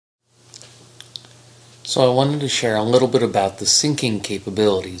So I wanted to share a little bit about the syncing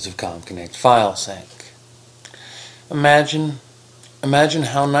capabilities of ComConnect File Sync. Imagine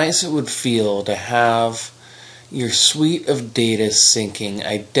how nice it would feel to have your suite of data syncing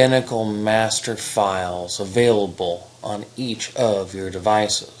identical master files available on each of your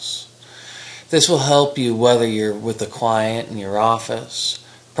devices. This will help you whether you're with a client in your office,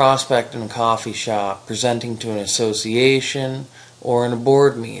 prospect in a coffee shop, presenting to an association, or in a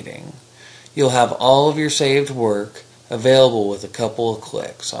board meeting. You'll have all of your saved work available with a couple of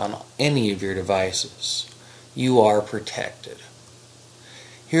clicks on any of your devices. You are protected.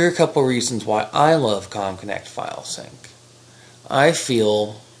 Here are a couple reasons why I love ComConnect File Sync. I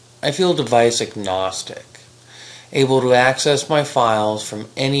feel device agnostic, able to access my files from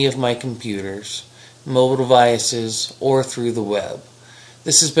any of my computers, mobile devices, or through the web.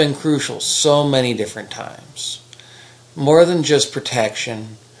 This has been crucial so many different times. More than just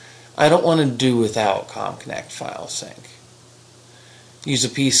protection, I don't want to do without ComConnect File Sync. Use a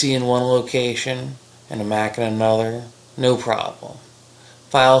PC in one location and a Mac in another, no problem.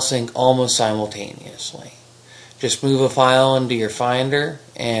 File sync almost simultaneously. Just move a file into your Finder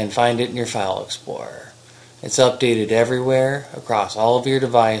and find it in your File Explorer. It's updated everywhere, across all of your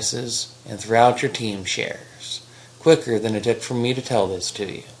devices, and throughout your team shares, quicker than it took for me to tell this to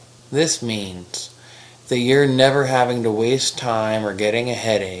you. This means that you're never having to waste time or getting a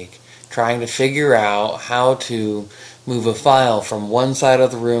headache trying to figure out how to move a file from one side of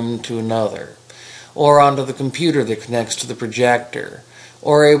the room to another, or onto the computer that connects to the projector,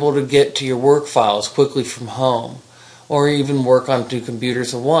 or able to get to your work files quickly from home, or even work on two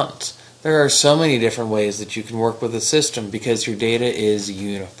computers at once. There are so many different ways that you can work with the system because your data is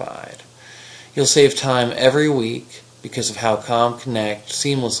unified. You'll save time every week because of how ComConnect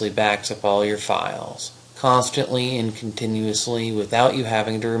seamlessly backs up all your files, constantly and continuously without you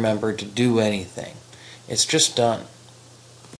having to remember to do anything. It's just done.